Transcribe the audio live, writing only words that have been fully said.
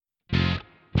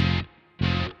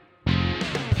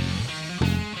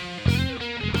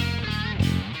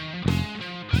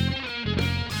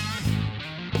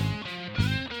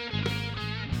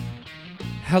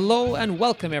Hello and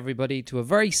welcome everybody to a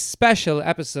very special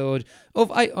episode of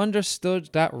I Understood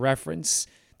That Reference.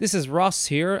 This is Ross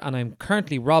here and I'm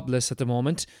currently Robless at the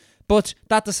moment, but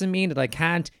that doesn't mean that I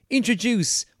can't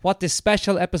introduce what this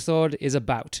special episode is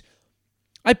about.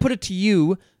 I put it to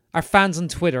you, our fans on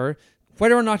Twitter,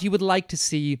 whether or not you would like to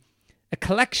see a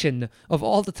collection of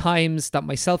all the times that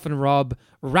myself and Rob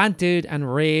ranted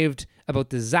and raved about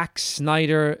the Zack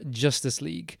Snyder Justice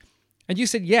League. And you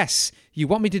said yes, you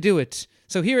want me to do it.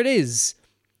 So here it is.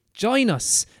 Join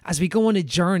us as we go on a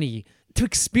journey to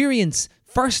experience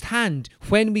firsthand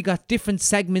when we got different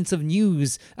segments of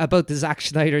news about the Zack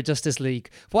Snyder Justice League,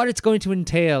 what it's going to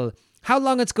entail, how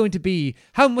long it's going to be,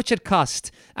 how much it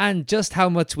cost, and just how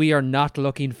much we are not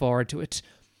looking forward to it.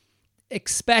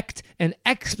 Expect an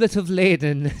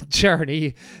expletive-laden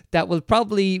journey that will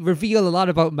probably reveal a lot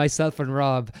about myself and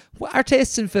Rob, our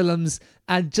tastes in films,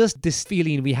 and just this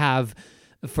feeling we have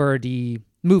for the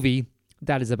movie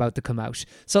that is about to come out.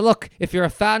 So look, if you're a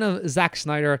fan of Zack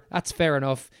Snyder, that's fair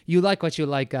enough. You like what you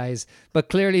like, guys. But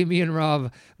clearly me and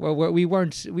Rob, we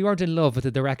weren't in love with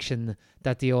the direction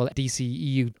that the old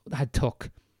DCEU had took,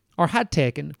 or had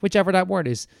taken, whichever that word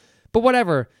is. But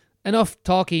whatever, enough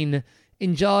talking.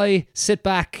 Enjoy, sit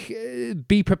back,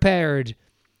 be prepared.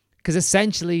 Because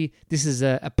essentially, this is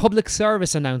a public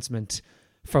service announcement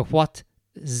for what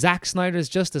Zack Snyder's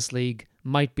Justice League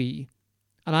might be.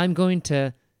 And I'm going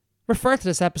to refer to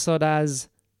this episode as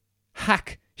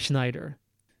Hack Schneider.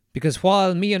 Because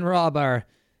while me and Rob are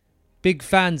big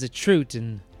fans of truth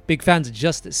and big fans of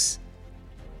justice,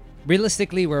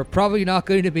 realistically, we're probably not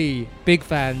going to be big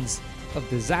fans of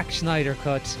the Zack Snyder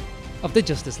cut of the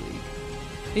Justice League.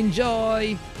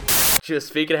 Enjoy! Just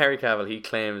speaking of Henry Cavill, he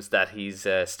claims that he's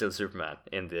still Superman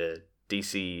in the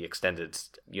DC Extended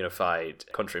Unified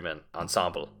Countrymen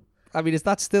Ensemble. I mean, is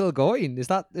that still going? Is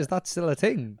that still a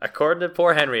thing? According to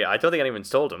poor Henry, I don't think anyone's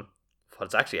told him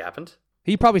what's actually happened.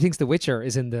 He probably thinks The Witcher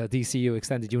is in the DCU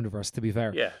Extended Universe, to be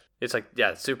fair. Yeah. It's like,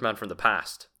 Superman from the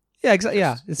past. Yeah, exactly.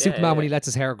 Yeah, it's Superman when he lets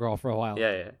his hair grow for a while.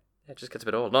 Yeah. It just gets a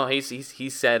bit old. No, he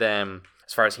said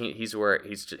as far as he's aware,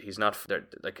 he's not there,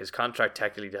 like his contract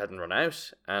technically hadn't run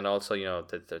out, and also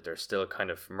that there's still kind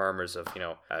of murmurs of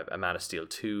a Man of Steel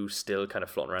 2 still kind of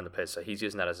floating around the place. So he's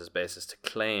using that as his basis to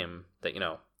claim that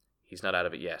he's not out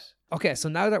of it yet. Okay, so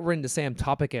now that we're in the same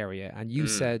topic area, and you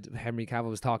said Henry Cavill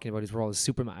was talking about his role as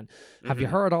Superman, have you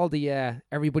heard all the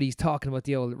everybody's talking about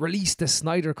the old release the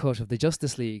Snyder cut of the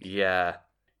Justice League? Yeah.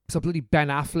 So bloody Ben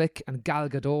Affleck and Gal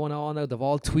Gadot and all now, they've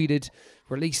all tweeted,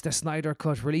 release the Snyder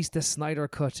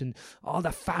cut, and all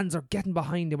the fans are getting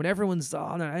behind him, and everyone's in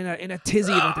a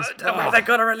tizzy about this. Are they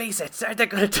going to release it? Are they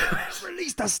going to do it?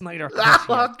 Release the Snyder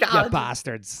cut, God. you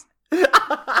bastards. You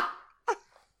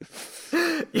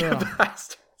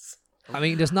bastards. I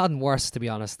mean, there's nothing worse, to be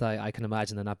honest, I can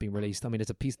imagine than not being released. I mean, it's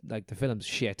a piece, like, the film's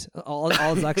shit. All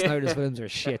Zack Snyder's films are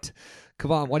shit.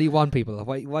 Come on, what do you want, people?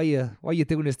 Why are you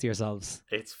doing this to yourselves?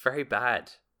 It's very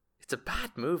bad. It's a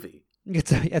bad movie.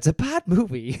 It's a bad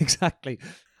movie, exactly.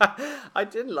 I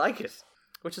didn't like it,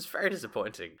 which is very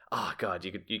disappointing. Oh God,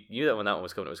 you knew that when that one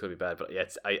was coming, it was going to be bad. But yeah,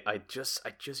 I just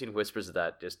seen whispers of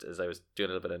that just as I was doing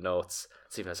a little bit of notes.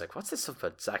 Stephen, I was like, what's this stuff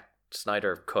about Zack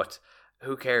Snyder cut?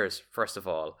 Who cares? First of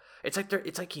all, it's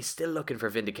like he's still looking for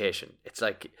vindication. It's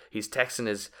like he's texting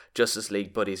his Justice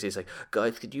League buddies. He's like,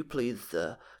 guys, could you please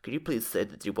say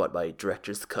that you want my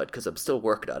director's cut, because I'm still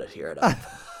working on it here, and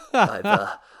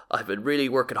I've been really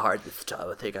working hard this time.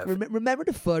 I think I've remember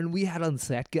the fun we had on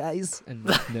set, guys.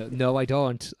 And no, I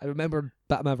don't. I remember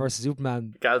Batman vs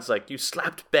Superman. Gal's like, you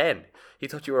slapped Ben. He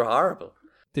thought you were horrible.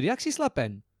 Did he actually slap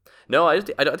Ben? No, I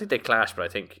don't think they clashed, but I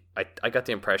think I got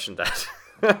the impression that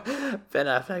Ben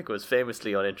Affleck was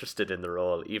famously uninterested in the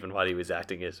role even while he was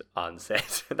acting it on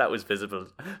set. That was visible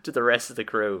to the rest of the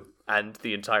crew and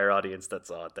the entire audience that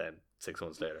saw it then 6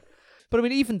 months later. But I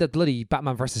mean, even the bloody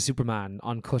Batman vs Superman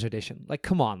uncut edition, like,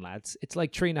 come on, lads, it's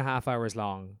like 3.5 hours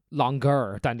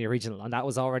longer than the original, and that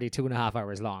was already 2.5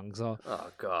 hours long. So,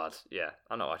 oh God, yeah,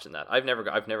 I'm not watching that. I've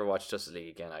never watched Justice League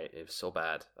again. It was so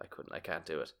bad, I can't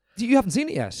do it. You haven't seen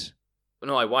it yet?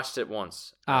 No, I watched it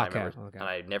once. Okay. And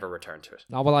I never returned to it.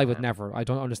 No, well, I would never. I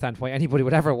don't understand why anybody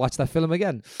would ever watch that film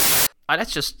again.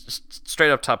 Let's just straight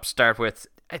up top start with,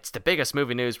 it's the biggest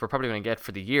movie news we're probably going to get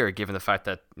for the year, given the fact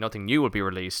that nothing new will be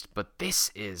released. But this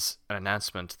is an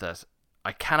announcement that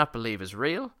I cannot believe is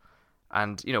real.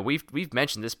 And, we've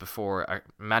mentioned this before,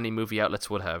 many movie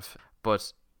outlets would have.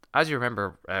 But as you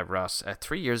remember, Ross,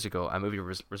 3 years ago, a movie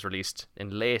was released in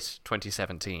late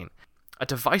 2017. A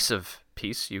divisive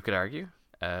piece, you could argue.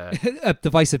 A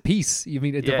divisive piece? You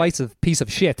mean a divisive piece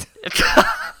of shit?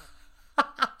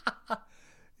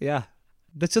 Yeah.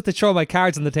 That's just to throw my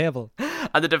cards on the table.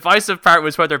 And the divisive part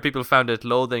was whether people found it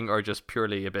loathing or just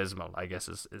purely abysmal, I guess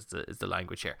is the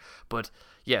language here. But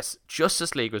yes,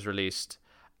 Justice League was released,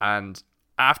 and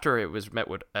after it was met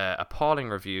with appalling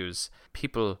reviews,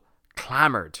 people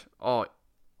clamoured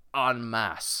en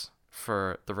masse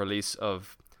for the release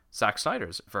of Zack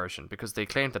Snyder's version, because they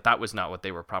claimed that was not what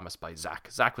they were promised by Zack.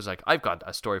 Zack was like, I've got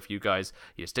a story for you guys.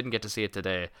 You just didn't get to see it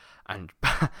today. And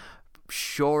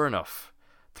sure enough,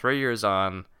 3 years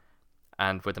on,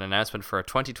 and with an announcement for a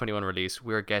 2021 release,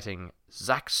 we're getting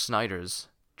Zack Snyder's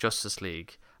Justice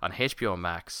League on HBO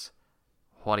Max.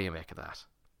 What do you make of that?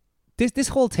 This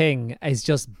whole thing is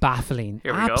just baffling.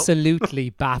 Here we Absolutely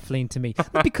baffling to me.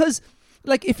 Because,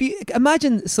 like, if you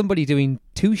imagine somebody doing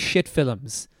 2 shit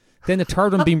films, then the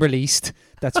third one being released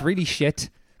that's really shit,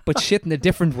 but shit in a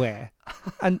different way.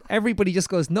 And everybody just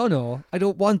goes, no, I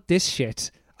don't want this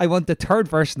shit. I want the third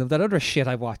version of that other shit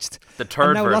I watched. The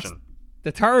third version.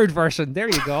 The third version. There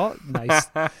you go. Nice.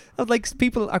 Like,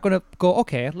 people are going to go,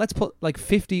 okay, let's put like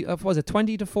 20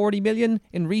 to 40 million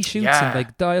in reshoots and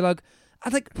like dialogue.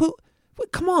 I'm like,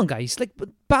 come on, guys. Like,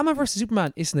 Batman vs.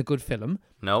 Superman isn't a good film.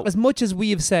 No. As much as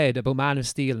we have said about Man of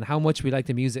Steel and how much we like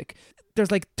the music,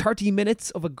 there's like 30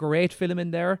 minutes of a great film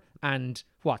in there and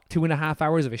 2.5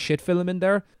 hours of a shit film in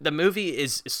there. The movie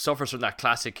suffers from that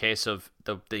classic case of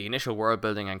the initial world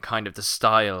building, and kind of the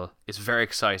style is very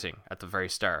exciting at the very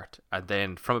start, and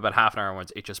then from about half an hour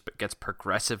onwards it just gets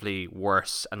progressively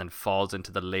worse and then falls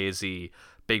into the lazy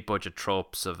big budget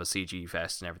tropes of a CG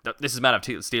fest and everything. This is Man of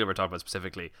Steel we're talking about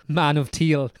specifically. Man of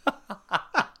Teal.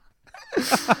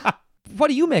 What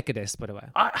do you make of this, by the way?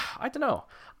 I don't know.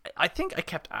 I think I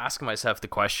kept asking myself the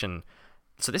question.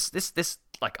 So this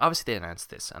like, obviously they announced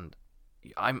this, and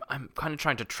I'm kind of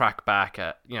trying to track back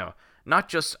at, not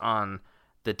just on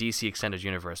the DC Extended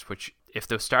Universe, which, if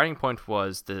the starting point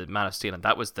was the Man of Steel and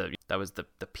that was the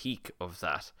peak of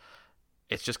that,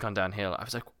 it's just gone downhill. I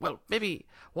was like, well, maybe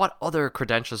what other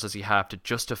credentials does he have to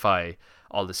justify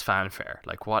all this fanfare?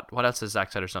 Like, what else has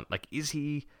Zack Snyder done? Like, is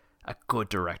he a good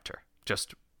director?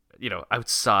 Just,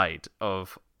 outside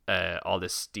of all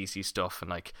this DC stuff and,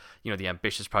 like, the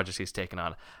ambitious projects he's taken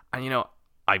on. And,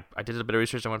 I did a bit of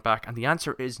research, I went back, and the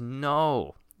answer is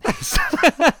no.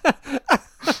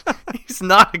 He's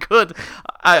not good.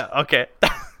 Okay.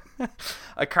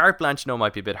 A carte blanche no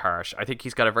might be a bit harsh. I think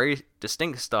he's got a very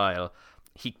distinct style.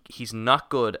 He's not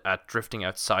good at drifting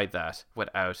outside that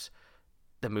without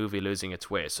the movie losing its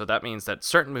way. So that means that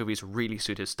certain movies really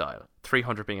suit his style.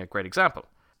 300 being a great example.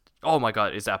 Oh my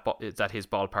god, is that his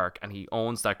ballpark? And he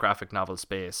owns that graphic novel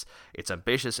space. It's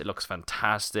ambitious. It looks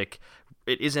fantastic.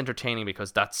 It is entertaining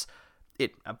because that's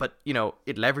it. But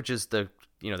it leverages the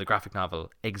graphic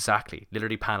novel exactly,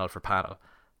 literally panel for panel.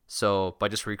 So by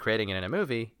just recreating it in a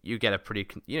movie, you get a pretty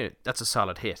that's a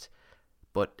solid hit.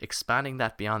 But expanding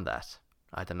that beyond that,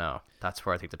 I don't know. That's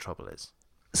where I think the trouble is.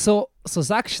 So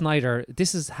Zack Snyder,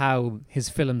 this is how his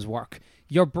films work.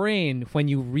 Your brain, when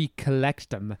you recollect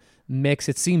them, makes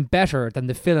it seem better than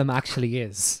the film actually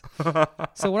is.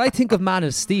 So when I think of Man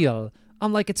of Steel,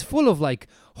 I'm like, it's full of like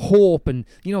hope and,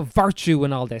 virtue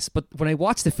and all this. But when I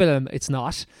watch the film, it's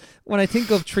not. When I think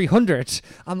of 300,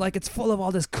 I'm like, it's full of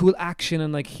all this cool action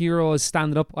and like heroes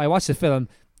standing up. I watch the film.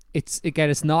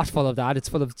 It's not full of that. It's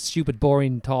full of stupid,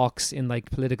 boring talks in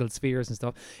like political spheres and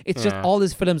stuff. It's just all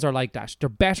his films are like that. They're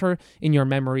better in your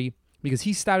memory because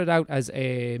he started out as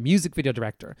a music video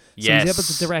director. So he's able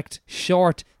to direct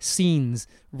short scenes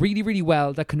really, really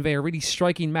well that convey a really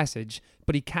striking message,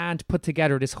 but he can't put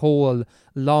together this whole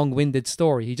long-winded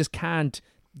story. He just can't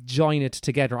join it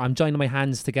together. I'm joining my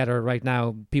hands together right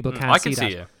now. People can't see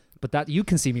that. You. But that you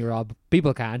can see me, Rob.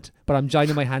 People can't. But I'm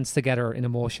joining my hands together in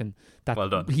emotion that well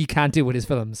done. He can't do with his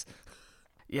films.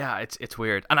 Yeah, it's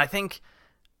weird. And I think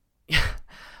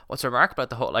what's remarkable about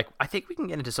the whole, like, I think we can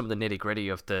get into some of the nitty gritty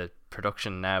of the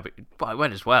production now, but I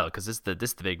went as well because this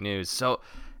is the big news. So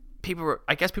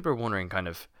I guess people are wondering kind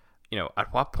of,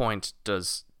 at what point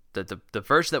does the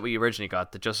version that we originally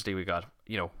got, the Justice League we got,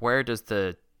 where does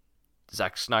the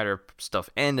Zack Snyder stuff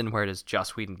end and where does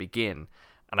Joss Whedon begin?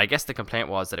 And I guess the complaint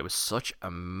was that it was such a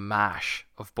mash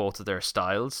of both of their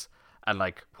styles, and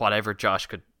like whatever Joss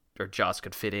could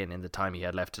fit in the time he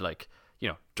had left to, like,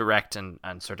 direct and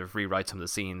sort of rewrite some of the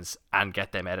scenes and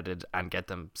get them edited and get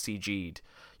them CG'd.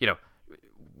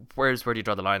 Where do you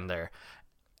draw the line there?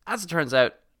 As it turns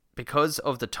out, because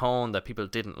of the tone that people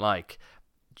didn't like,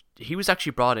 he was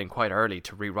actually brought in quite early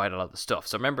to rewrite a lot of the stuff.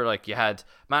 So remember, like, you had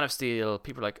Man of Steel,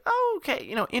 people were like, oh,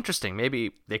 okay, interesting,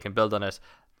 maybe they can build on it.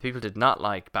 People did not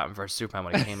like Batman vs. Superman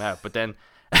when it came out. But then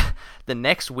the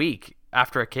next week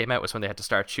after it came out was when they had to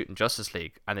start shooting Justice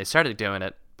League. And they started doing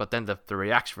it, But then the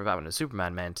reaction from Batman and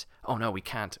Superman meant, oh no, we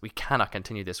cannot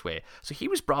continue this way. So he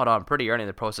was brought on pretty early in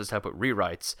the process to help with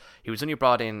rewrites. He was only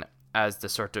brought in as the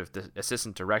sort of the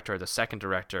assistant director, the second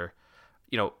director,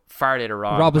 far later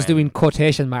on. Rob was doing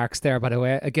quotation marks there, by the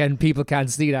way. Again, people can't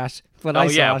see that, but I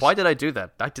saw it. Why did I do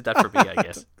that? I did that for me, I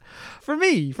guess. For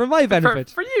me, for my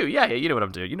benefit. For you, yeah, you know what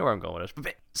I'm doing. You know where I'm going with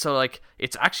it. So, like,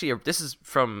 it's actually, this is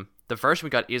from, the version we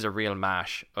got is a real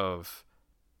mash of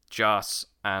Joss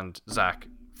and Zack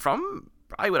from,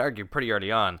 I would argue, pretty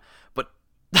early on. But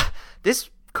this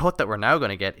cut that we're now going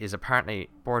to get is apparently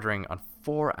bordering on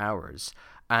 4 hours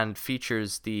and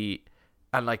features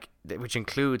which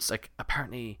includes, like,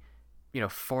 apparently,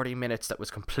 40 minutes that was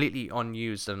completely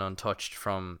unused and untouched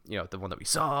from, the one that we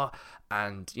saw.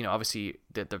 And, obviously,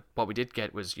 the what we did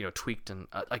get was, tweaked. And,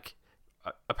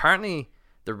 apparently,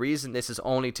 the reason this is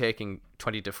only taking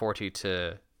 20 to 40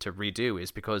 to redo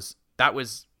is because that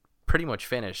was pretty much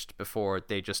finished before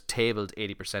they just tabled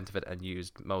 80% of it and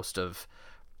used most of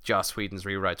Joss Whedon's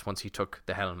rewrites once he took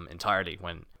the helm entirely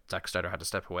when Zack Snyder had to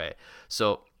step away.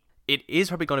 So it is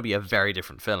probably going to be a very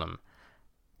different film.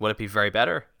 Will it be very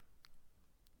better?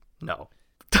 No.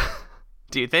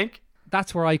 Do you think?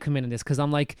 That's where I come in this, because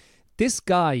I'm like, this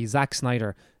guy, Zack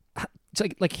Snyder, it's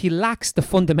like he lacks the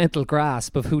fundamental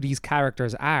grasp of who these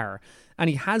characters are, and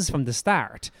he has from the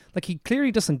start. Like, he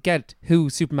clearly doesn't get who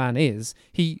Superman is.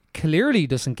 He clearly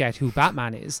doesn't get who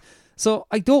Batman is. So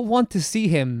I don't want to see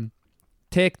him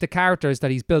take the characters that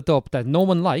he's built up that no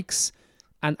one likes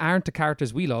and aren't the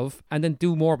characters we love, and then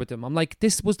do more with them. I'm like,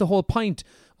 this was the whole point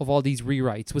of all these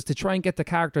rewrites, was to try and get the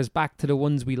characters back to the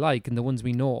ones we like and the ones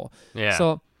we know. Yeah.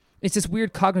 So it's this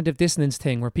weird cognitive dissonance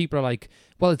thing where people are like,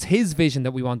 well, it's his vision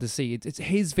that we want to see. It's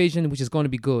his vision which is going to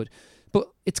be good. But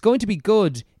it's going to be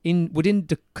good within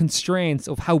the constraints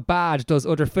of how bad those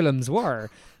other films were.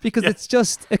 Because it's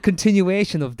just a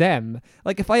continuation of them.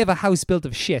 Like, if I have a house built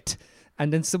of shit,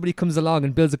 and then somebody comes along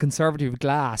and builds a conservatory of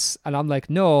glass, and I'm like,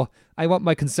 no, I want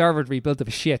my conservatory built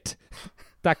of shit.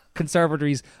 That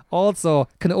conservatories also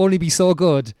can only be so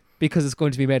good because it's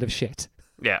going to be made of shit.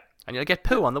 Yeah, and you'll get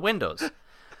poo on the windows.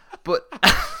 But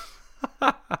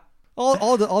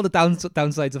all the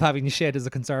downsides of having shit as a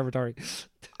conservatory.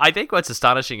 I think what's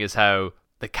astonishing is how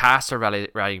the cast are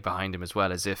rallying behind him as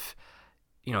well, as if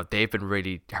they've been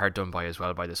really hard done by as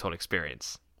well by this whole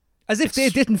experience. As if they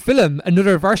didn't film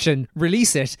another version,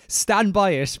 release it, stand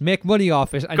by it, make money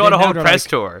off it, and go on a whole press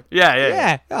tour.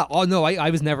 Yeah. Oh no, I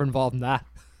was never involved in that.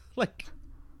 Like,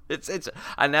 it's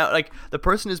and now, like, the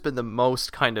person who's been the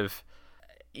most kind of,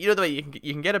 the way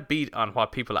you can get a beat on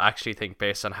what people actually think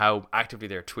based on how actively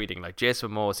they're tweeting. Like, Jason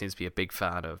Momoa seems to be a big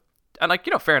fan of, and, like,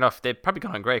 fair enough, they've probably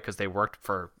gone on great because they worked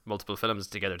for multiple films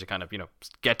together to kind of,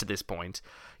 get to this point.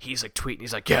 He's like tweeting,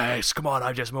 he's like, yes, come on,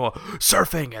 I'm just more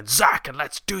surfing and Zack, and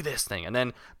let's do this thing. And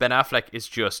then Ben Affleck is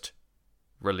just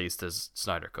released his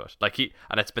Snyder Cut. Like,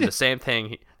 and it's been the same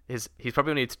thing. He's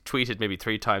probably only tweeted maybe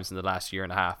 3 times in the last year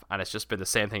and a half, and it's just been the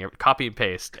same thing, copy and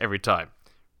paste every time.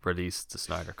 Release the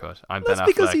Snyder Cut. I'm Ben Affleck.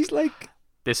 That's because he's like,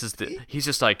 he's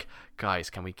just like, guys,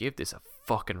 can we give this a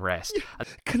fucking rest?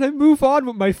 Can I move on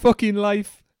with my fucking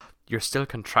life? You're still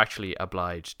contractually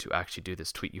obliged to actually do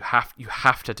this tweet. You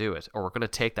have to do it, or we're going to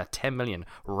take that 10 million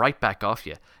right back off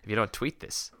you if you don't tweet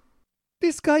this.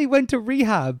 This guy went to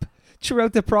rehab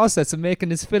throughout the process of making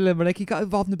this film, and like, he got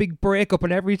involved in a big breakup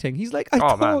and everything. He's like,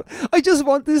 I just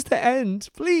want this to end,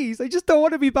 please. I just don't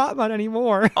want to be Batman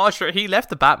anymore. Oh, sure. He left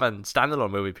the Batman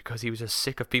standalone movie because he was just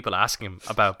sick of people asking him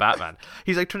about Batman.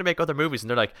 He's like trying to make other movies, and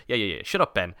they're like, yeah. Shut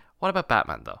up, Ben. What about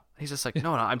Batman, though? He's just like,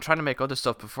 no, I'm trying to make other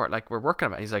stuff before, like, we're working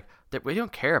on it. He's like, we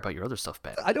don't care about your other stuff,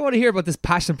 Ben. I don't want to hear about this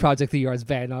passion project of yours,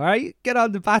 Ben, all right? Get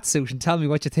on the bat suit and tell me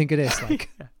what you think it is. Like.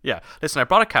 Yeah. Listen, I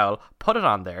brought a cowl, put it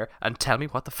on there, and tell me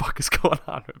what the fuck is going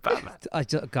on with Batman.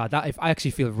 I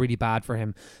actually feel really bad for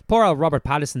him. Poor old Robert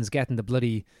Pattinson's getting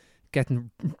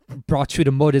brought through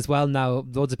the mud as well now.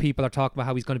 Loads of people are talking about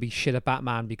how he's going to be shit at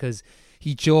Batman because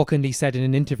he jokingly said in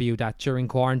an interview that during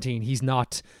quarantine he's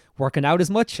not working out as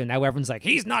much, and now everyone's like,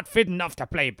 he's not fit enough to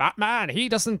play Batman, he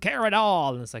doesn't care at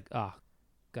all. And it's like, oh,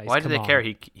 guys, why do they care?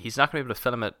 He's not going to be able to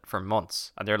film it for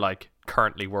months, and they're like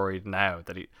currently worried now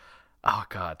that oh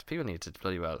god, people need to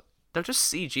bloody well, they'll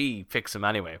just CG fix him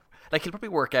anyway. Like, he'll probably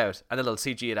work out and then they'll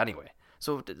CG it anyway,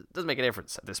 so it doesn't make a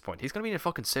difference at this point. He's going to be in a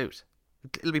fucking suit.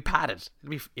 It'll be padded.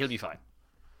 He'll be fine.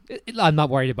 I'm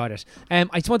not worried about it. I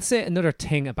just want to say another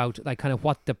thing about, like, kind of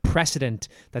what the precedent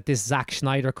that this Zack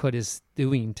Snyder cut is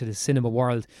doing to the cinema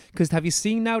world. Because have you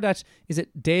seen now that, is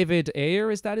it David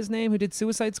Ayer, is that his name, who did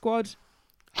Suicide Squad?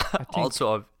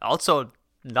 Also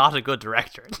not a good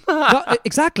director.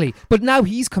 Exactly. But now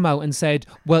he's come out and said,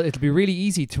 well, it'll be really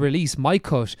easy to release my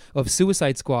cut of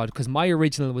Suicide Squad because my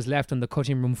original was left on the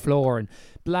cutting room floor and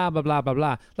blah, blah, blah, blah,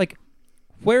 blah. Like,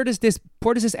 where does this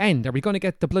end? Are we going to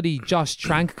get the bloody Josh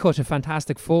Trank cut of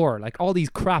Fantastic Four? Like, all these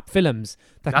crap films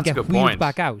that can get wheeled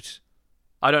back out.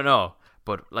 I don't know.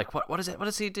 But, like, what is it? What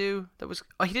does he do?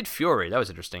 He did Fury. That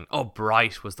was interesting. Oh,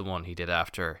 Bright was the one he did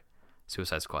after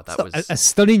Suicide Squad. That was a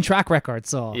stunning track record.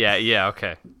 So yeah,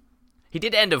 okay. He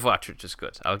did End of Watch, which is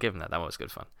good. I'll give him that. That was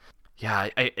good fun. Yeah,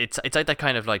 it's like that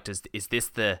kind of like, is this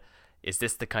the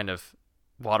kind of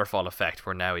waterfall effect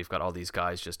where now we've got all these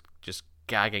guys just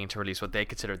gagging to release what they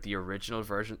consider the original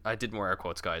version? I did more air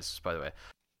quotes, guys, by the way.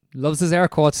 Loves his air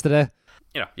quotes today.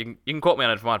 You know, you can quote me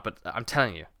on it if you want, but I'm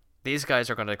telling you, these guys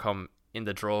are going to come in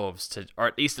the droves to, or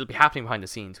at least it'll be happening behind the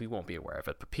scenes. We won't be aware of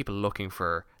it, but people looking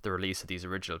for the release of these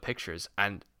original pictures.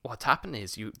 And what's happened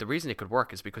is the reason it could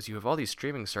work is because you have all these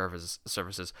streaming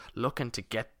services looking to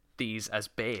get these as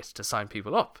bait to sign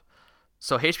people up.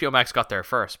 So HBO Max got there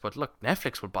first, but look,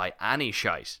 Netflix would buy any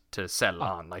shite to sell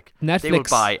on. Like, Netflix, they would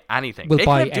buy anything. They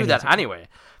couldn't do that anyway.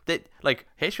 Like,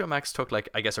 HBO Max took, like,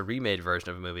 I guess a remade version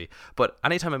of a movie, but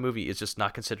anytime a movie is just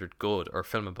not considered good or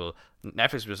filmable,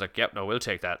 Netflix was like, yep, no, we'll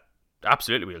take that.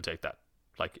 Absolutely, we'll take that.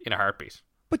 Like, in a heartbeat.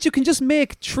 But you can just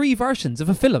make 3 versions of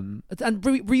a film and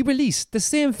re-release the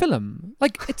same film.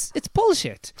 Like, it's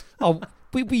bullshit. Oh,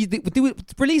 we do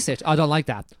it, release it. I don't like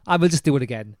that. I will just do it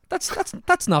again.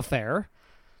 That's not fair.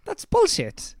 That's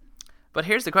bullshit. But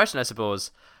here's the question, I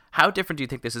suppose. How different do you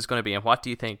think this is going to be, and what do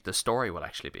you think the story will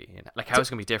actually be? Like, how is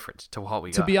it going to be different to what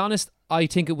we got? To be honest, I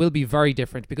think it will be very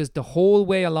different because the whole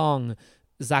way along,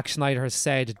 Zack Snyder has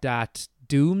said that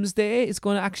Doomsday is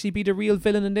going to actually be the real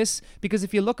villain in this, because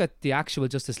if you look at the actual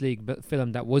Justice League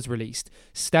film that was released,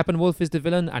 Steppenwolf is the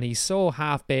villain and he's so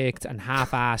half-baked and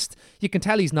half-assed. You can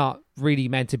tell he's not really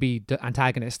meant to be the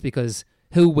antagonist, because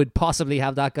who would possibly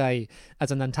have that guy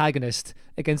as an antagonist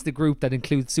against a group that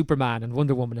includes Superman and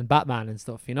Wonder Woman and Batman and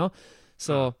stuff, you know?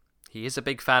 So he is a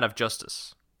big fan of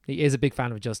justice. He is a big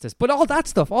fan of justice. But all that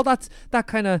stuff, all that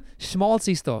kind of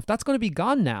schmaltzy stuff, that's going to be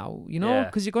gone now, you know?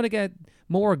 Because you're going to get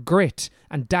more grit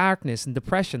and darkness and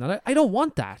depression. And I don't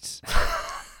want that.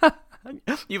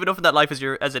 You've enough of that life as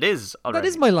it is already. That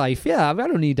is my life, yeah. I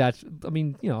don't need that. I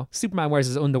mean, you know, Superman wears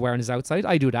his underwear on his outside.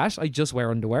 I do that. I just wear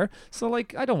underwear. So,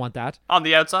 like, I don't want that. On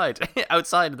the outside.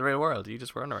 Outside in the real world. You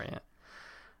just wear underwear, yeah.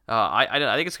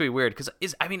 I think it's gonna be weird because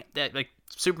like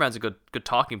Superman's a good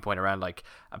talking point around, like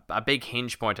a big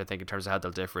hinge point, I think, in terms of how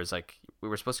they'll differ is, like, we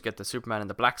were supposed to get the Superman in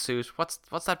the black suit. What's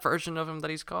that version of him that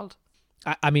he's called?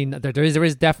 I mean, there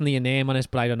is definitely a name on it,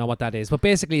 but I don't know what that is. But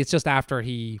basically, it's just after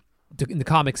he in the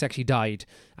comics actually died,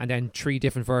 and then 3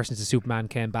 different versions of Superman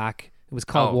came back. It was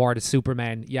called War of the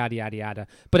Supermen, yada, yada, yada.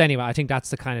 But anyway, I think that's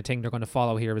the kind of thing they're going to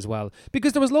follow here as well.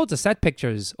 Because there was loads of set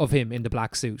pictures of him in the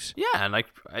black suit. Yeah, and like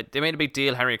they made a big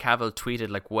deal. Henry Cavill tweeted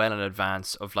like well in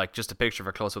advance of like just a picture of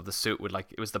a close-up of the suit with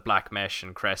like, it was the black mesh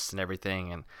and crest and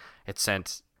everything. And it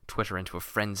sent Twitter into a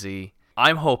frenzy.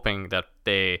 I'm hoping that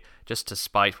they, just to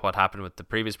spite what happened with the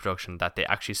previous production, that they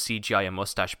actually CGI a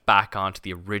mustache back onto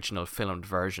the original filmed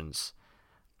versions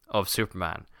of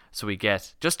Superman. So we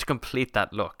get, just to complete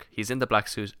that look, he's in the black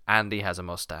suit and he has a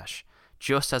mustache,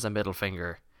 just as a middle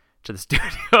finger to the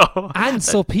studio. And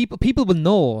so people will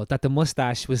know that the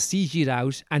mustache was CG'd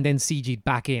out and then CG'd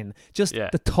back in. Just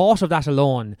the thought of that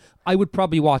alone, I would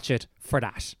probably watch it for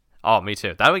that. Oh, me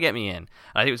too. That would get me in. And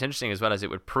I think what's interesting as well is it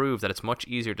would prove that it's much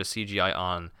easier to CGI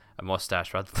on a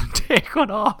mustache rather than take one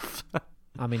off.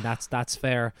 I mean, that's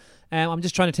fair. I'm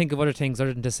just trying to think of other things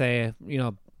other than to say, you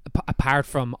know, apart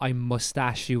from I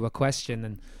mustache you a question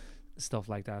and stuff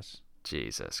like that.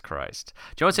 Jesus Christ.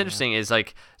 Do you know what's interesting is,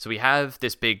 like, so we have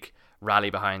this big rally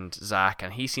behind Zach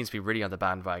and he seems to be really on the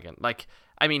bandwagon. Like,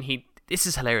 I mean, this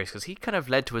is hilarious because he kind of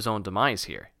led to his own demise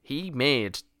here. He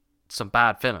made some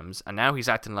bad films and now he's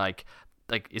acting like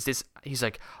is this, he's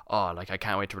like, oh, like, I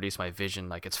can't wait to release my vision,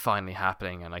 like, it's finally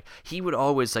happening. And like, he would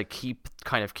always like keep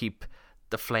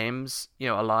the flames, you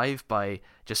know, alive by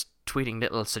just tweeting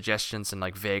little suggestions and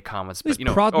like vague comments, but you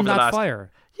know, prodding that fire.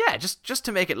 Yeah, just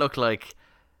to make it look like,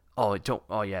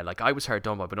 like, I was hard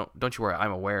done by, but don't you worry,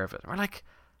 I'm aware of it. Or like,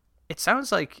 it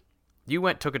sounds like you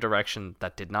took a direction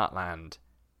that did not land,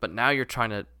 but now you're trying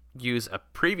to use a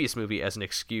previous movie as an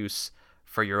excuse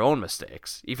for your own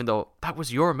mistakes, even though that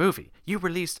was your movie. You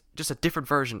released just a different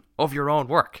version of your own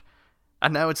work,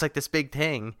 and now it's like this big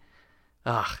thing.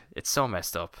 It's so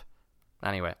messed up.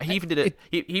 Anyway, he even did it.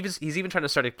 He's even trying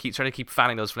to keep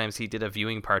fanning those flames. He did a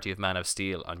viewing party of Man of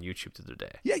Steel on YouTube the other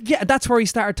day. Yeah, that's where he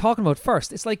started talking about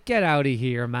first. It's like, get out of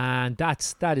here, man.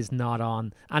 That is not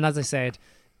on. And as I said,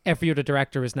 every other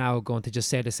director is now going to just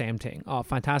say the same thing. Oh,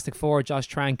 Fantastic Four, Josh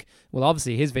Trank. Well,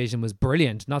 obviously his vision was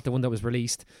brilliant, not the one that was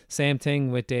released. Same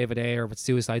thing with David Ayer with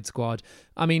Suicide Squad.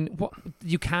 I mean,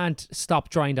 you can't stop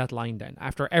drawing that line then.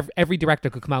 After every director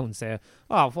could come out and say,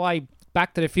 oh, why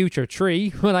Back to the Future 3,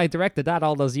 when I directed that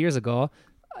all those years ago,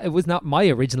 it was not my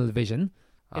original vision.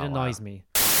 It annoys me.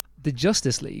 The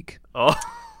Justice League. Oh.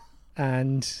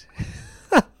 And...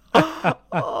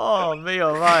 oh, me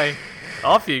oh my.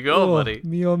 Off you go, buddy.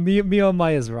 Me oh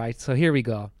my is right. So here we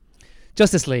go.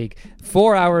 Justice League.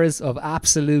 4 hours of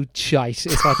absolute shite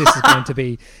is what this is going to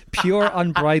be. Pure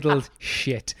unbridled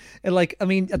shit. And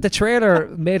the trailer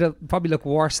made it probably look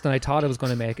worse than I thought it was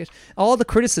going to make it. All the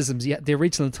criticisms the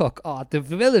original took. Oh, the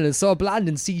villain is so bland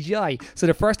in CGI. So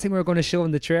the first thing we're going to show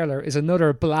in the trailer is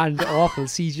another bland, awful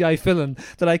CGI film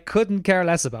that I couldn't care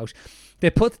less about. They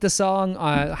put the song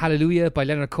Hallelujah by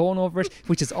Leonard Cohen over it,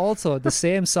 which is also the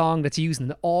same song that's used in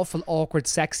the awful, awkward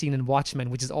sex scene in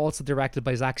Watchmen, which is also directed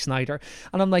by Zack Snyder.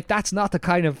 And I'm like, that's not the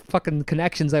kind of fucking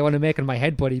connections I want to make in my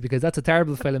head, buddy, because that's a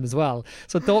terrible film as well.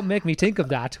 So don't make me think of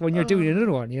that when you're doing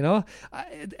another one, you know?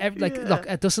 Look,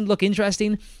 it doesn't look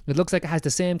interesting. It looks like it has the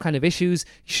same kind of issues.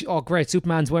 Oh, great,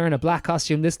 Superman's wearing a black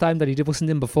costume this time that he wasn't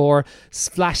in before.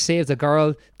 Flash saves a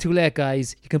girl. Too late,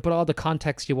 guys. You can put all the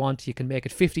context you want. You can make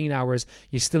it 15 hours.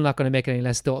 You're still not going to make it any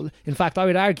less dull. In fact, I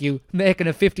would argue making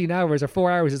it 15 hours or 4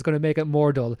 hours is going to make it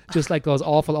more dull, just like those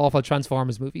awful, awful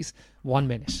Transformers movies. 1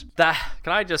 minute. Can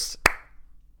I just...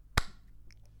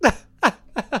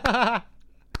 I'm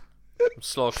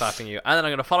slow clapping you. And then I'm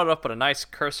going to follow it up with a nice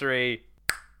cursory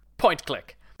point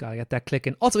click. Gotta get that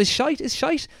clicking. Also, is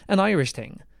shite an Irish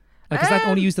thing? Like, is that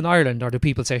only used in Ireland, or do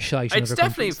people say shite in other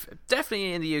countries? It's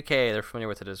definitely in the UK. They're familiar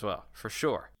with it as well, for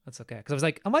sure. That's okay. Because I was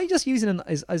like, am I just using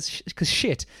it as because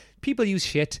shit? People use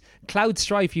shit. Cloud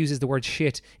Strife uses the word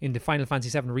shit in the Final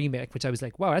Fantasy VII remake, which I was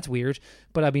like, wow, that's weird.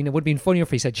 But I mean, it would have been funnier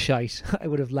if he said shite. I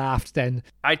would have laughed then.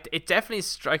 It definitely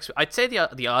strikes... I'd say the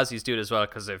Aussies do it as well,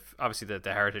 because obviously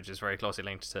the heritage is very closely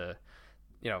linked to,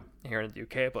 here in the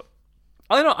UK. But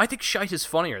I don't know. I think shite is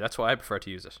funnier. That's why I prefer to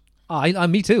use it.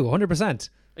 Me too, 100%.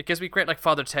 It gives me great,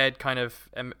 Father Ted kind of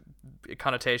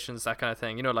connotations, that kind of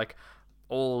thing. like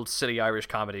old silly Irish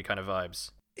comedy kind of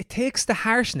vibes. It takes the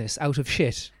harshness out of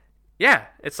shit. Yeah,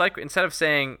 it's like instead of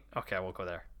saying, okay, I won't go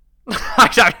there.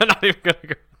 I'm not even going to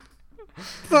go.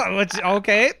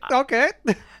 Okay.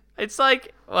 It's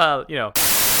like, well,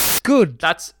 Good.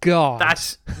 That's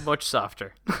much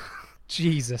softer.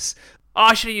 Jesus. Oh,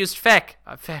 I should have used feck.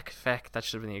 Feck. That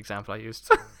should have been the example I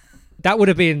used. That would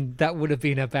have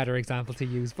been a better example to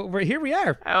use, but here we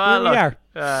are.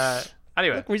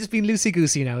 Anyway, look, we're just being loosey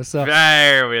goosey now. So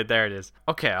there it is.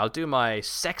 Okay, I'll do my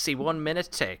sexy 1 minute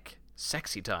take.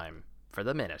 Sexy time for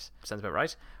the minute. Sounds about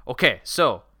right. Okay,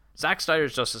 so Zack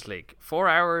Snyder's Justice League, 4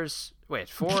 hours. Wait,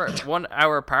 4 1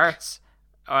 hour parts,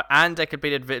 and a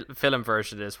completed film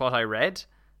version is what I read.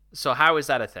 So how is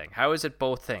that a thing? How is it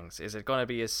both things? Is it going to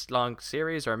be a long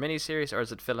series or a mini series, or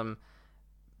is it film?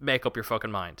 Make up your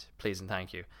fucking mind, please and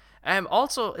thank you.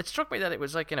 Also, it struck me that it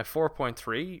was in a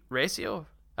 4.3 ratio,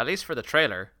 at least for the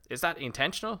trailer. Is that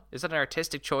intentional? Is that an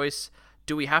artistic choice?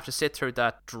 Do we have to sit through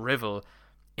that drivel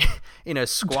in a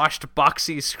squashed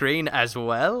boxy screen as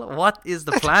well? What is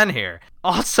the plan here?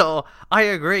 Also, I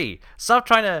agree. Stop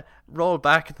trying to roll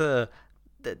back the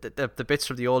bits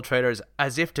from the old trailers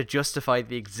as if to justify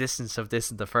the existence of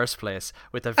this in the first place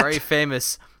with a very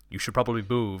famous "you should probably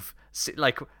move."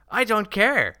 I don't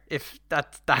care if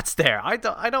that's there. I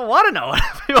don't want to know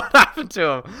what happened to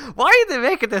him. Why are they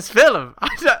making this film?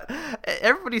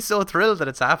 Everybody's so thrilled that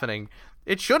it's happening.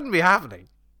 It shouldn't be happening.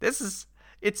 It's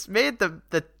made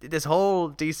this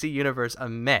whole DC universe a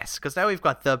mess, because now we've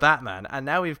got the Batman, and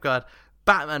now we've got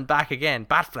Batman back again.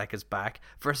 Batfleck is back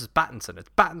versus Pattinson. It's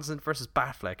Pattinson versus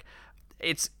Batfleck.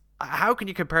 How can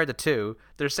you compare the two?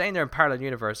 They're saying they're in parallel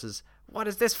universes. What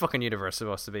is this fucking universe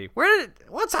supposed to be?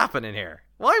 What's happening here?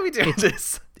 Why are we doing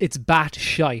this? It's bat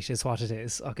shite is what it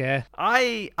is, okay?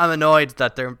 I am annoyed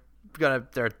that they're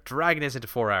dragging this into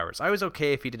 4 hours. I was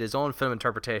okay if he did his own film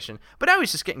interpretation, but now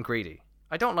he's just getting greedy.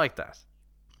 I don't like that.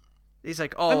 He's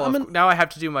like, now I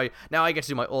get to do my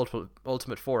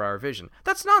ultimate 4 hour vision.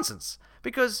 That's nonsense,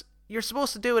 because you're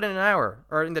supposed to do it in an hour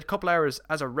or in the couple hours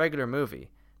as a regular movie.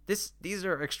 These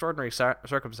are extraordinary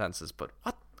circumstances, but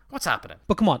what's happening?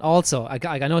 But come on, also, I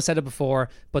know I said it before,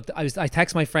 but I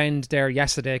texted my friend there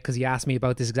yesterday because he asked me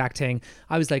about this exact thing.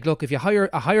 I was like, look, if you hire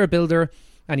a builder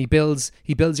and he builds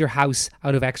your house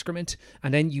out of excrement,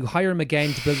 and then you hire him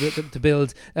again to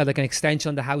build like an extension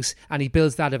on the house, and he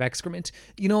builds that out of excrement.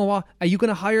 You know what? Are you going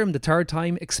to hire him the third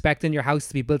time expecting your house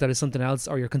to be built out of something else,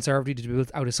 or your conservatory to be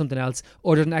built out of something else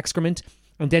other than excrement?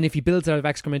 And then if he builds it out of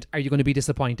excrement, are you going to be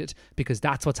disappointed? Because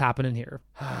that's what's happening here.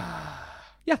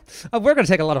 Yeah, we're going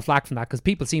to take a lot of flack from that because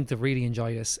people seem to really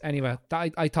enjoy this. Anyway,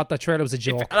 I thought that trailer was a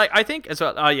joke. I think as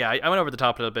well. I went over the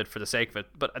top a little bit for the sake of it,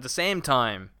 but at the same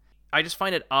time, I just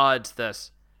find it odd that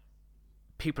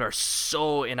people are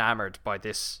so enamored by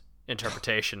this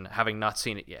interpretation, having not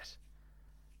seen it yet.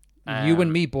 You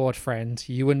and me both, friend.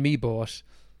 You and me both.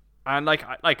 And like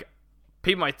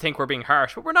people might think we're being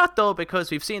harsh, but we're not though,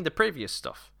 because we've seen the previous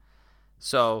stuff.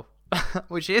 So.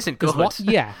 Which isn't good. We're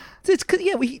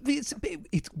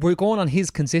going on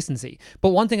his consistency.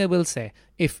 But one thing I will say,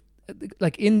 if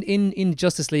like in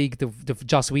Justice League, the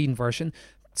Joss Whedon version,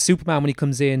 Superman when he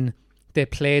comes in, they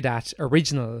play that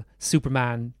original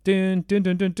Superman dun dun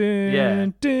dun dun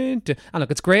dun, dun, dun. And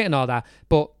look, it's great and all that.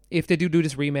 But if they do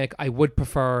this remake, I would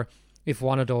prefer if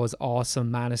one of those awesome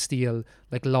Man of Steel,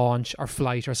 like Launch or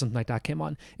Flight or something like that came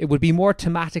on. It would be more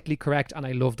thematically correct, and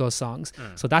I love those songs.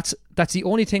 So that's the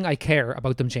only thing I care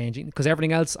about them changing, because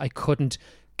everything else I couldn't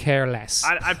care less.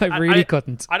 I really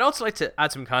couldn't. I'd also like to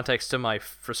add some context to my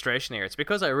frustration here. It's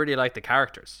because I really like the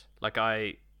characters. Like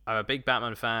I'm a big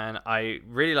Batman fan. I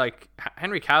really like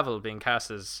Henry Cavill being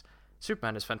cast as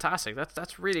Superman is fantastic.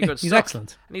 That's really good stuff. He's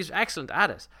excellent. And he's excellent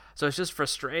at it. So it's just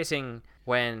frustrating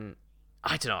when...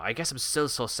 I don't know. I guess I'm still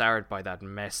so soured by that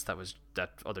mess that was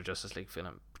that other Justice League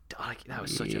film. Like, that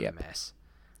was such a mess.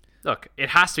 Look, it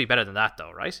has to be better than that,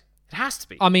 though, right? It has to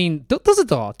be. I mean, does it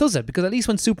though? Does it? Because at least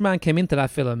when Superman came into that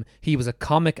film, he was a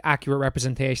comic accurate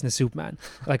representation of Superman,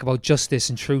 like about justice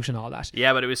and truth and all that.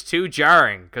 Yeah, but it was too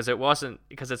jarring because it wasn't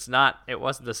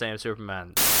the same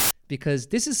Superman. Because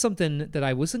this is something that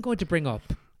I wasn't going to bring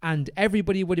up, and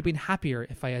everybody would have been happier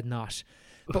if I had not.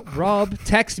 But Rob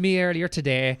texted me earlier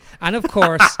today and, of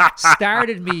course,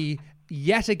 started me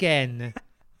yet again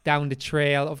down the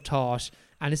trail of thought.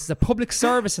 And this is a public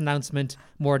service announcement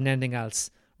more than anything else.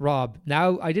 Rob,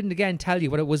 now, I didn't again tell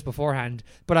you what it was beforehand,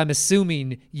 but I'm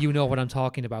assuming you know what I'm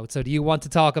talking about. So do you want to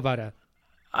talk about it?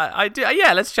 I do.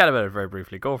 Yeah, let's chat about it very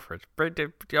briefly. Go for it.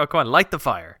 Come on, light the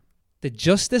fire. The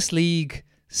Justice League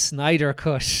Snyder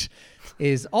Cut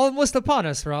is almost upon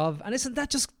us, Rob. And isn't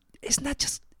that just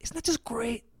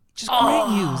great? Just great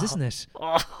news, isn't it?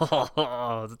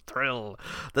 Oh,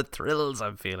 the thrills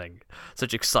I'm feeling.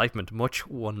 Such excitement, much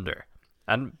wonder,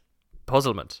 and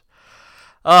puzzlement.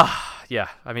 Yeah.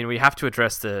 I mean, we have to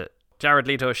address the Jared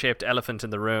Leto-shaped elephant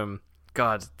in the room.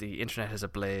 God, the internet is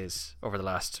ablaze over the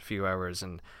last few hours,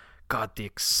 and God, the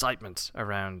excitement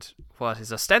around what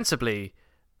is ostensibly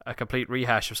a complete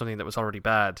rehash of something that was already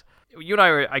bad. You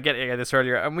and I get this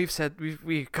earlier, and we've said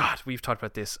we've talked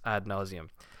about this ad nauseum.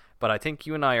 But I think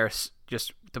you and I are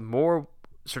just, the more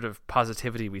sort of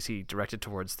positivity we see directed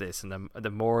towards this, and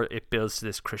the more it builds to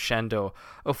this crescendo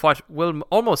of what will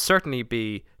almost certainly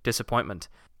be disappointment.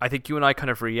 I think you and I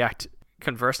kind of react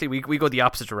conversely. We go the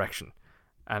opposite direction.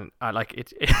 And I like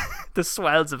it, the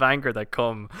swells of anger that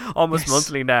come almost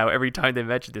monthly now every time they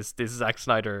mention this Zack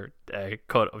Snyder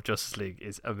cut of Justice League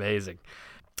is amazing.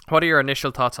 What are your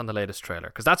initial thoughts on the latest trailer?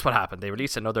 Because that's what happened. They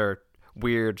released another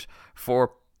weird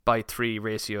 4:3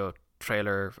 ratio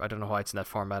trailer. I don't know why it's in that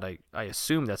format. I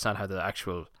assume that's not how the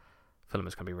actual film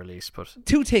is going to be released. But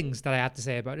two things that I have to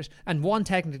say about it, and one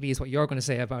technically is what you're going to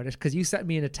say about it, because you sent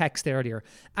me in a text earlier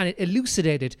and it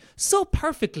elucidated so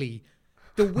perfectly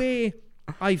the way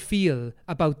I feel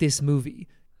about this movie.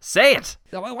 Say it.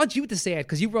 I want you to say it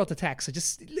because you wrote the text.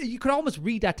 You could almost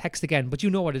read that text again, but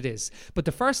you know what it is. But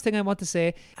the first thing I want to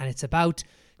say, and it's about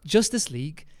Justice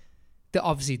League,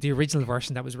 obviously the original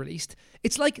version that was released.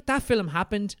 It's like that film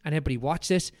happened and everybody watched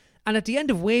it, and at the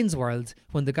end of Wayne's World,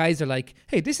 when the guys are like,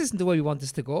 hey, this isn't the way we want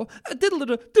this to go,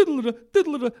 diddle-da, diddle-da,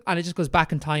 diddle-da, and it just goes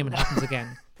back in time and happens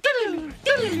again.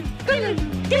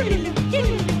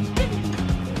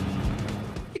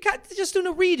 You can't just do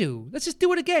a redo. Let's just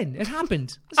do it again. It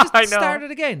happened. Let's just start it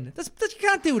again. You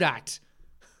can't do that.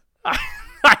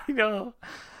 I know.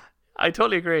 I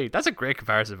totally agree. That's a great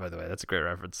comparison, by the way. That's a great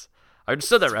reference. I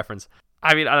understood that reference.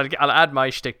 I mean, I'll add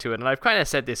my shtick to it, and I've kind of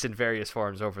said this in various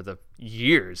forms over the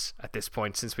years at this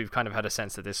point, since we've kind of had a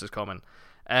sense that this is coming.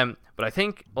 But I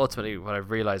think ultimately what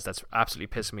I've realized that's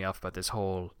absolutely pissing me off about this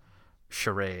whole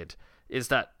charade is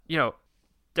that, you know,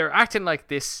 they're acting like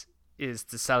this is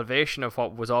the salvation of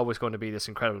what was always going to be this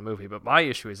incredible movie. But my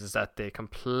issue is that they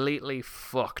completely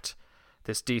fucked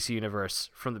this DC universe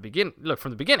from the beginning. Look,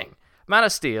 from the beginning, Man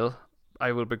of Steel,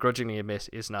 I will begrudgingly admit,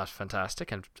 is not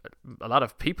fantastic, and a lot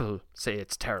of people say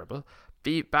it's terrible.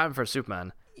 Batman vs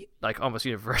Superman, like, almost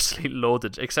universally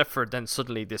loathed, except for then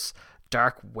suddenly this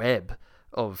dark web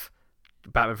of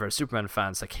Batman vs Superman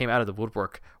fans that came out of the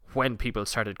woodwork when people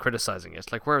started criticizing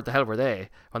it. Like, where the hell were they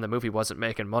when the movie wasn't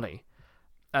making money?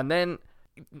 And then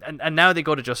and now they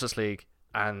go to Justice League,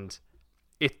 and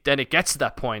it gets to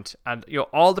that point, and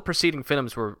all the preceding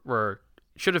films were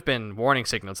should have been warning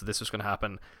signals that this was going to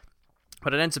happen,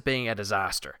 but it ends up being a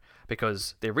disaster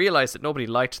because they realized that nobody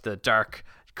liked the dark,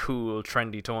 cool,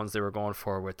 trendy tones they were going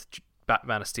for with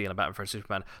Batman of Steel and Batman vs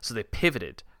Superman, so they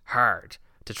pivoted hard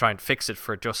to try and fix it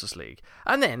for Justice League,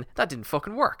 and then that didn't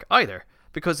fucking work either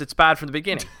because it's bad from the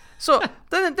beginning. So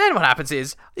then what happens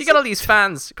is you get all these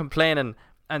fans complaining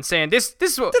and saying this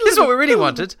is what we really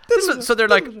wanted. So they're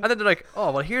like, and then they're like,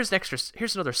 oh well, here's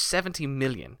another 70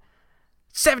 million.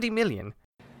 70 million.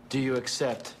 Do you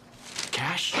accept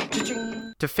cash?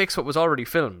 To fix what was already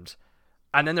filmed,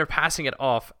 and then they're passing it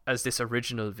off as this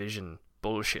original vision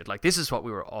bullshit. Like, this is what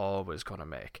we were always going to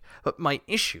make. But my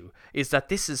issue is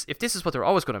that if this is what they're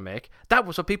always going to make, that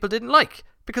was what people didn't like,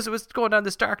 because it was going down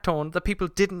this dark tone that people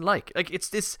didn't like. Like, it's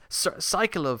this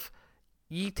cycle of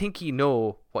you think you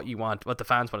know what you want, what the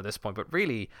fans want at this point, but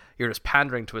really you're just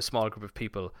pandering to a small group of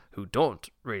people who don't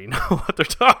really know what they're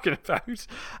talking about.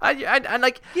 And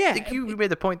like, yeah, like you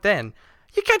made the point then,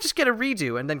 you can't just get a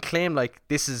redo and then claim like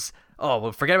this is, oh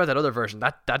well, forget about that other version,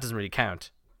 that doesn't really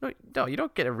count. No, you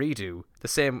don't get a redo the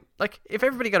same. Like, if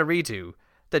everybody got a redo,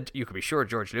 then you could be sure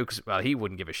George Lucas, well, he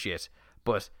wouldn't give a shit,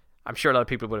 but I'm sure a lot of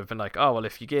people would have been like, oh well,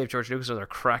 if you gave George Lucas another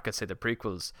crack at, say, the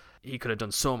prequels, he could have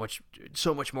done so much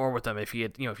more with them if he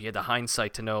had the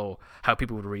hindsight to know how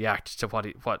people would react to what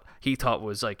he thought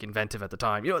was like inventive at the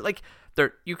time. Like,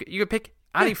 you could pick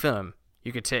any film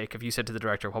you could take. If you said to the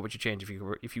director, what would you change if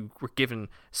you were given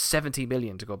 70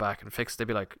 million to go back and fix, they'd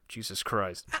be like, Jesus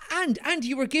Christ. And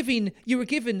you were given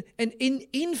an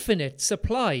infinite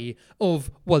supply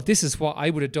of, well, this is what I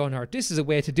would have done, or this is a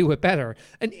way to do it better.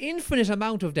 An infinite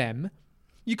amount of them.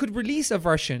 You could release a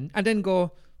version and then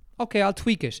go, okay, I'll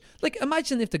tweak it. Like,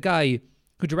 imagine if the guy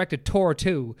who directed Thor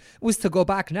 2 was to go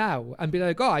back now and be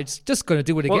like, oh, I'm just going to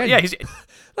do it again. Well, yeah,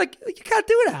 like, you can't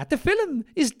do that. The film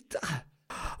is...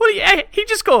 Well, yeah, he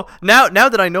just go, now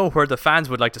that I know where the fans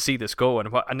would like to see this go,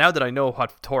 and now that I know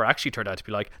what Thor actually turned out to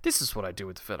be like, this is what I do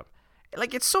with the film.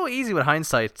 Like, it's so easy with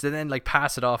hindsight to then like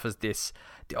pass it off as this,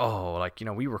 oh, like,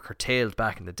 we were curtailed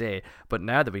back in the day, but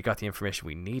now that we got the information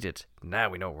we needed, now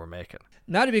we know what we're making.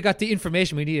 Now that we got the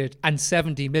information we needed and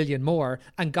 70 million more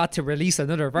and got to release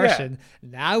another version,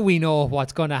 now we know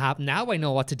what's going to happen. Now I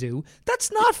know what to do. That's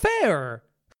not fair.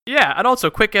 Yeah, and also,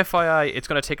 quick FYI, it's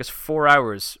going to take us 4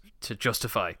 hours to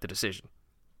justify the decision,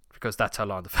 because that's how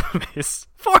long the film is.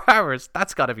 4 hours.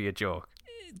 That's got to be a joke.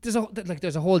 There's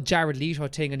a whole Jared Leto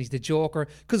thing, and he's the Joker.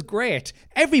 Because great,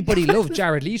 everybody loved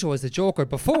Jared Leto as the Joker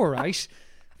before, right?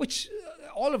 Which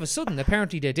all of a sudden,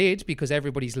 apparently they did, because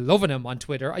everybody's loving him on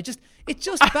Twitter. It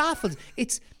just baffles.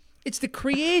 It's the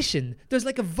creation. There's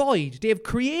like a void. They have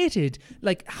created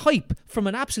like hype from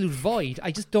an absolute void.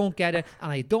 I just don't get it.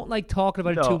 And I don't like talking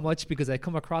about it too much because I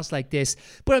come across like this.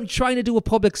 But I'm trying to do a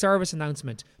public service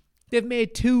announcement. They've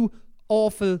made two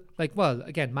awful, like, well,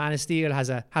 again, Man of Steel has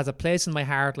a place in my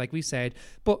heart, like we said.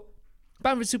 But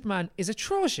Batman vs Superman is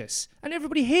atrocious and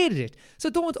everybody hated it.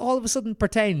 So don't all of a sudden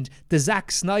pretend the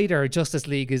Zack Snyder Justice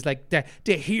League is like the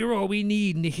hero we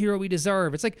need and the hero we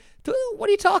deserve. It's like, what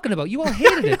are you talking about? You all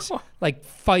hated it like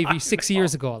 5 or 6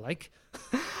 years ago. Like,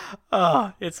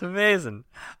 oh, it's amazing.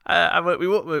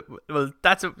 We've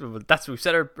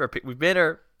said we've made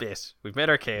our bit. We've made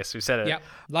our case. We said it. Yeah,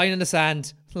 line in the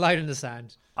sand.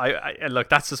 I look,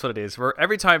 that's just what it is. Where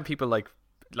every time people like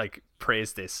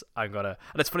praise this, I'm gonna,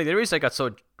 and it's funny, the reason I got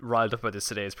so riled up about this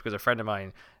today is because a friend of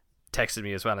mine texted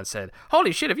me as well and said,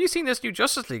 holy shit, have you seen this new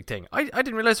Justice League thing? I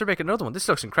didn't realize they're making another one. This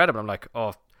looks incredible. I'm like,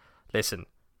 oh, listen,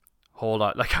 hold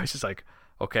on. Like, I was just like,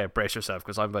 okay, brace yourself,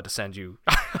 because I'm about to send you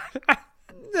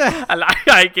and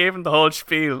I gave him the whole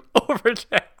spiel over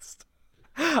text.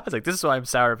 I was like, this is why I'm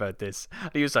sour about this.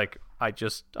 And he was like, I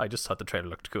just thought the trailer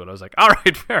looked cool. I was like,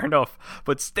 alright, fair enough,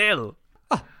 but still.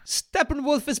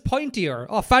 Steppenwolf is pointier.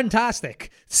 Oh, fantastic.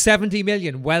 70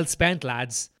 million. Well spent,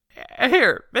 lads.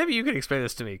 Here, maybe you can explain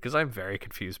this to me, because I'm very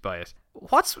confused by it.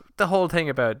 What's the whole thing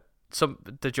about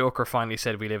the Joker finally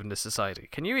said we live in this society?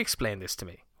 Can you explain this to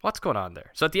me? What's going on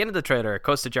there? So at the end of the trailer, it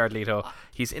goes to Jared Leto.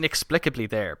 He's inexplicably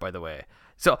there, by the way.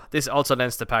 So this also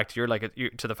lends the fact to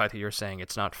the fact that you're saying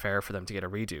it's not fair for them to get a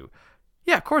redo.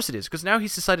 Yeah, of course it is, because now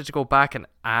he's decided to go back and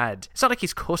add. It's not like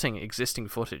he's cutting existing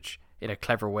footage in a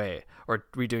clever way or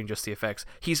redoing just the effects.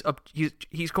 He's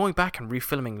going back and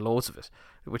refilming loads of it,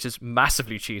 which is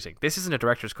massively cheating. This isn't a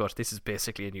director's cut. This is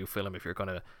basically a new film. If you're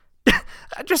gonna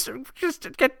just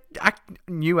get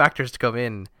new actors to come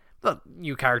in, well,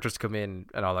 new characters to come in,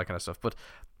 and all that kind of stuff. But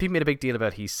people made a big deal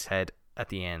about. He said at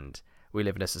the end, "We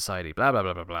live in a society." Blah blah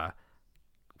blah blah blah.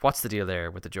 What's the deal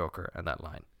there with the Joker and that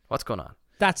line? What's going on?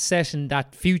 that's set in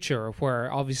that future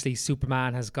where obviously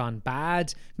Superman has gone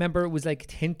bad. Remember, it was like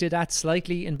hinted at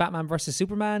slightly in Batman versus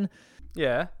Superman.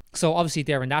 Yeah. So obviously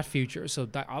they're in that future. So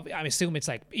that, I assume it's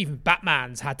like even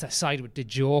Batman's had to side with the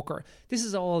Joker. This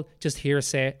is all just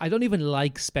hearsay. I don't even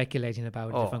like speculating about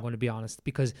it, if I'm going to be honest,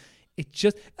 because it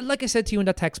just, like I said to you in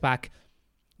that text back,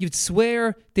 you'd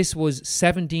swear this was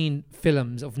 17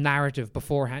 films of narrative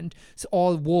beforehand. It's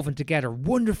all woven together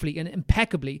wonderfully and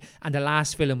impeccably. And the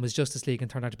last film was Justice League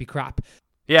and turned out to be crap.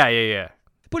 Yeah.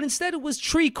 But instead it was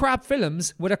 3 crap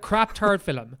films with a crap third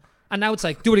film. And now it's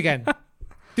like, do it again.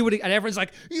 Do it again. And everyone's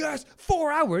like, yes,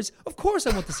 4 hours. Of course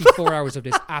I want to see 4 hours of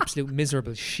this absolute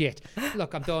miserable shit.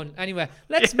 Look, I'm done. Anyway,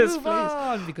 let's move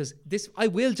on, because this, I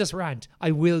will just rant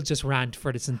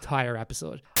for this entire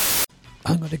episode.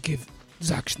 I'm going to give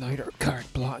Zack Snyder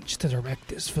carte blanche to direct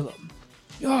this film.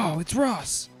 Oh, it's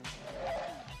Ross.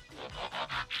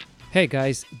 Hey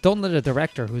guys, don't let a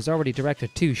director who's already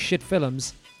directed 2 shit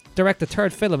films direct a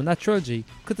third film in that trilogy,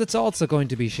 because it's also going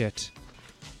to be shit.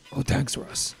 Oh, thanks,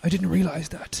 Ross. I didn't realise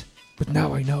that, but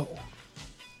now I know.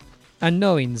 And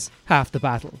knowing's half the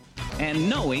battle. And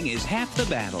knowing is half the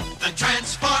battle. The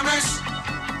Transformers